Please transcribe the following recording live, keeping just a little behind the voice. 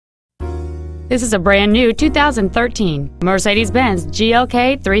This is a brand new 2013 Mercedes-Benz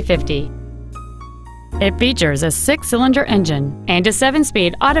GLK350. It features a 6-cylinder engine and a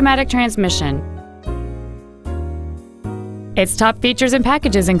 7-speed automatic transmission. Its top features and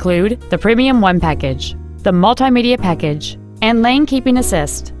packages include the Premium 1 package, the Multimedia package, and Lane Keeping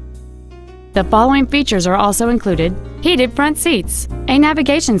Assist. The following features are also included: heated front seats, a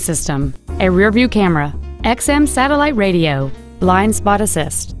navigation system, a rear-view camera, XM satellite radio, blind spot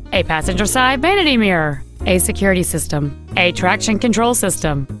assist, a passenger side vanity mirror, a security system, a traction control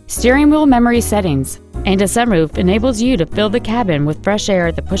system, steering wheel memory settings, and a sunroof enables you to fill the cabin with fresh air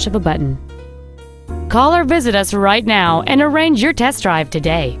at the push of a button. Call or visit us right now and arrange your test drive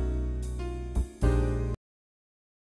today.